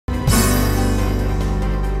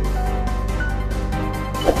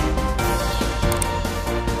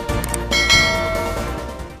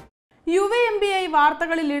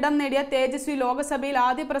വാർത്തകളിൽ ഇടം നേടിയ തേജസ്വി ലോകസഭയിൽ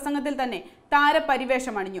ആദ്യ പ്രസംഗത്തിൽ തന്നെ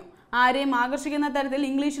താരപരിവേഷം അണിഞ്ഞു. ആരെയും ആകർഷിക്കുന്ന തരത്തിൽ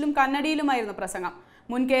ഇംഗ്ലീഷിലും കന്നഡയിലുമായിരുന്നു പ്രസംഗം.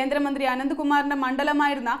 മുൻ കേന്ദ്രമന്ത്രി അനന്ത്കുമാറിന്റെ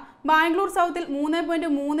മണ്ഡലമായിരുന്ന ബാംഗ്ലൂർ സൗത്തിൽ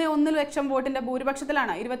 3.31 ലക്ഷം വോട്ടിന്റെ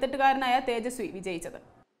ഭൂരിപക്ഷത്തിലാണ് 28-കാരനായ തേജസ്വി വിജയിച്ചത്.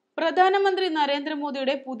 പ്രധാനമന്ത്രി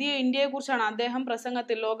നരേന്ദ്രമോദിയുടെ പുതിയ ഇന്ത്യയെക്കുറിച്ചാണ് അദ്ദേഹം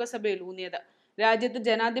പ്രസംഗത്തിൽ ലോകസഭയിൽ ഊന്നിയത്. രാജ്യത്ത്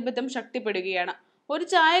ജനാധിപത്യം ശക്തിപ്പെടുകയാണ്. ഒരു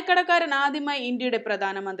ചായക്കടക്കാരൻ ആദ്യമായി ഇന്ത്യയുടെ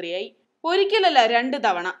പ്രധാനമന്ത്രിയായി. ഒരിക്കലല്ല 2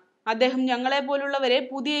 തവണ. അദ്ദേഹം ഞങ്ങളെപ്പോലുള്ളവരെ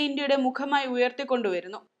പുതിയ ഇന്ത്യയുടെ മുഖമായി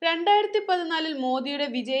ഉയർത്തിക്കൊണ്ടുവരുന്നു. 2014 മോദിയുടെ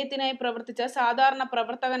വിജയത്തിനായി പ്രവർത്തിച്ച സാധാരണ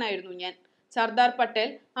പ്രവർത്തകനായിരുന്നു ഞാൻ. സർദാർ പട്ടേൽ,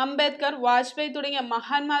 അംബേദ്കർ, വാജ്പേയി തുടങ്ങിയ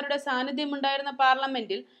മഹാന്മാരുടെ സാന്നിധ്യമുണ്ടായിരുന്ന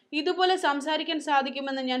പാർലമെന്റിൽ ഇതുപോലെ സംസാരിക്കാൻ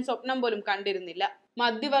സാധിക്കുമെന്ന് ഞാൻ സ്വപ്നം പോലും കണ്ടിരുന്നില്ല.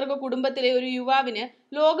 മധ്യവർഗ കുടുംബത്തിലെ ഒരു യുവാവിന്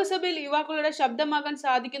ലോകസഭയിൽ യുവാക്കളുടെ ശബ്ദമാകാൻ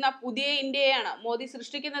സാധിക്കുന്ന പുതിയ ഇന്ത്യയാണ് മോദി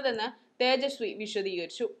സൃഷ്ടിക്കുന്നതെന്ന് തേജസ്വി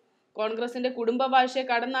വിശദീകരിച്ചു. കോൺഗ്രസിന്റെ കുടുംബവാഴ്ചയെ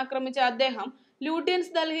കടന്നാക്രമിച്ച അദ്ദേഹം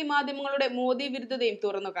ലൂട്ടിയൻസ് ഡൽഹി മാധ്യമങ്ങളുടെ മോദി വിരുദ്ധതയും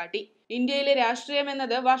തുറന്നുകാട്ടി. ഇന്ത്യയിലെ രാഷ്ട്രീയം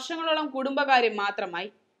എന്നത് വർഷങ്ങളോളം കുടുംബകാര്യം മാത്രമായി.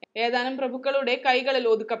 ഏതാനും പ്രഭുക്കളുടെ കൈകളിൽ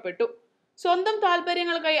ഒതുക്കപ്പെട്ടു. സ്വന്തം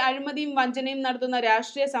താല്പര്യങ്ങൾക്കായി അഴിമതിയും വഞ്ചനയും നടത്തുന്ന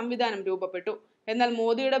രാഷ്ട്രീയ സംവിധാനം രൂപപ്പെട്ടു. എന്നാൽ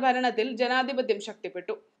മോദിയുടെ ഭരണത്തിൽ ജനാധിപത്യം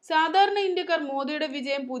ശക്തിപ്പെട്ടു. സാധാരണ ഇന്ത്യക്കാർ മോദിയുടെ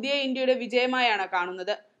വിജയം പുതിയ ഇന്ത്യയുടെ വിജയമായാണ്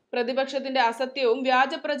കാണുന്നത്. പ്രതിപക്ഷത്തിന്റെ അസത്യവും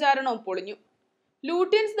വ്യാജ പ്രചാരണവും പൊളിഞ്ഞു.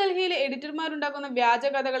 ലൂട്ടിയൻസ് ഡൽഹിയിലെ എഡിറ്റർമാരുണ്ടാക്കുന്ന വ്യാജ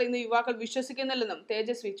കഥകൾ ഇന്ന് യുവാക്കൾ വിശ്വസിക്കുന്നില്ലെന്നും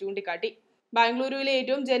തേജസ്വി ചൂണ്ടിക്കാട്ടി. ബാംഗ്ലൂരുവിലെ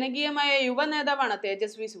ഏറ്റവും ജനകീയമായ യുവ നേതാവാണ്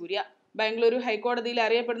തേജസ്വി സൂര്യ. ബാംഗ്ലൂരു ഹൈക്കോടതിയിൽ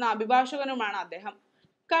അറിയപ്പെടുന്ന അഭിഭാഷകനുമാണ് അദ്ദേഹം.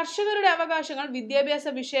 കർഷകരുടെ അവകാശങ്ങൾ, വിദ്യാഭ്യാസ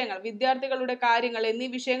വിഷയങ്ങൾ, വിദ്യാർത്ഥികളുടെ കാര്യങ്ങൾ എന്നീ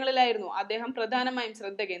വിഷയങ്ങളിലായിരുന്നു അദ്ദേഹം പ്രധാനമായും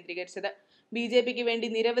ശ്രദ്ധ കേന്ദ്രീകരിച്ചത്. BJPക്ക് വേണ്ടി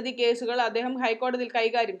നിരവധി കേസുകൾ അദ്ദേഹം ഹൈക്കോടതിയിൽ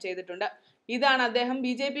കൈകാര്യം ചെയ്തിട്ടുണ്ട്. ഇതാണ് അദ്ദേഹം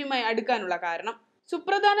BJPയുമായി അടുക്കാനുള്ള കാരണം.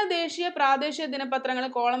 സുപ്രധാന ദേശീയ പ്രാദേശിക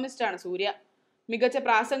ദിനപത്രങ്ങളിൽ കോളമിസ്റ്റാണ് സൂര്യ. മികച്ച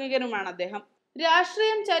പ്രാസംഗികനുമാണ് അദ്ദേഹം.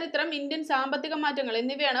 രാഷ്ട്രീയം, ചരിത്രം, ഇന്ത്യൻ സാമ്പത്തിക മാറ്റങ്ങൾ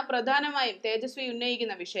എന്നിവയാണ് പ്രധാനമായും തേജസ്വി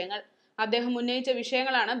ഉന്നയിക്കുന്ന വിഷയങ്ങൾ. അദ്ദേഹം ഉന്നയിച്ച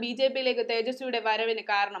വിഷയങ്ങളാണ് BJPയിലേക്ക് തേജസ്വിയുടെ വരവിന്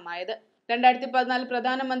കാരണമായത്. 2014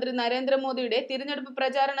 പ്രധാനമന്ത്രി നരേന്ദ്രമോദിയുടെ തിരഞ്ഞെടുപ്പ്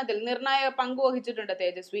പ്രചാരണത്തിൽ നിർണായക പങ്കുവഹിച്ചിട്ടുണ്ട്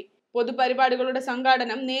തേജസ്വി. പൊതുപരിപാടികളുടെ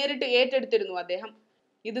സംഘാടനം നേരിട്ട് ഏറ്റെടുത്തിരുന്നു അദ്ദേഹം.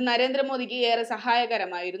 ഇത് നരേന്ദ്രമോദിക്ക് ഏറെ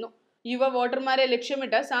സഹായകരമായിരുന്നു. യുവ വോട്ടർമാരെ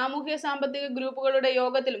ലക്ഷ്യമിട്ട് സാമൂഹ്യ സാമ്പത്തിക ഗ്രൂപ്പുകളുടെ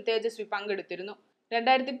യോഗത്തിലും തേജസ്വി പങ്കെടുത്തിരുന്നു.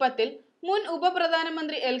 2010 മുൻ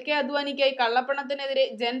ഉപപ്രധാനമന്ത്രി LK അദ്വാനിക്കായി കള്ളപ്പണത്തിനെതിരെ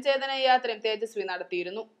ജനചേതന യാത്രയും തേജസ്വി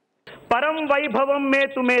നടത്തിയിരുന്നു. परम वैभवम में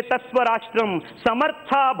तुम्हें तत्व राष्ट्रम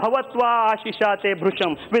समर्था भवत्वा आशीषाते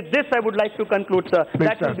भृशम. With this I would like to conclude, sir.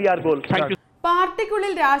 That will be our goal. Thank you.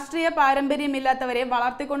 പാർട്ടിക്കുള്ളിൽ രാഷ്ട്രീയ പാരമ്പര്യമില്ലാത്തവരെ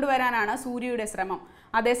വളർത്തിക്കൊണ്ടുവരാനാണ് സൂര്യയുടെ ശ്രമം.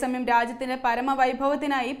 അതേസമയം രാജ്യത്തിന്റെ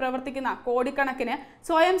പരമവൈഭവത്തിനായി പ്രവർത്തിക്കുന്ന കോടിക്കണക്കിന്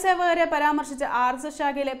സ്വയം സേവകരെ പരാമർശിച്ച് RSS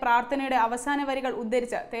ശാഖയിലെ പ്രാർത്ഥനയുടെ അവസാന വരികൾ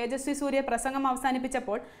ഉദ്ധരിച്ച് തേജസ്വി സൂര്യ പ്രസംഗം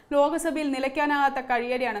അവസാനിപ്പിച്ചപ്പോൾ ലോകസഭയിൽ നിലയ്ക്കാനാകാത്ത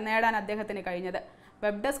കഴിയടിയാണ് നേടാൻ അദ്ദേഹത്തിന് കഴിഞ്ഞത്.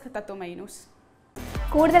 Web desk Tatwamayi news.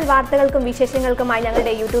 കൂടുതൽ വാർത്തകൾക്കും വിശേഷങ്ങൾക്കുമായി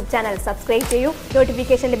ഞങ്ങളുടെ YouTube ചാനൽ സബ്സ്ക്രൈബ് ചെയ്യൂ.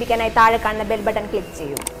 നോട്ടിഫിക്കേഷൻ ലഭിക്കാനായി താഴെ കാണുന്ന ബെൽ ബട്ടൺ ക്ലിക്ക്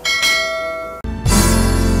ചെയ്യൂ.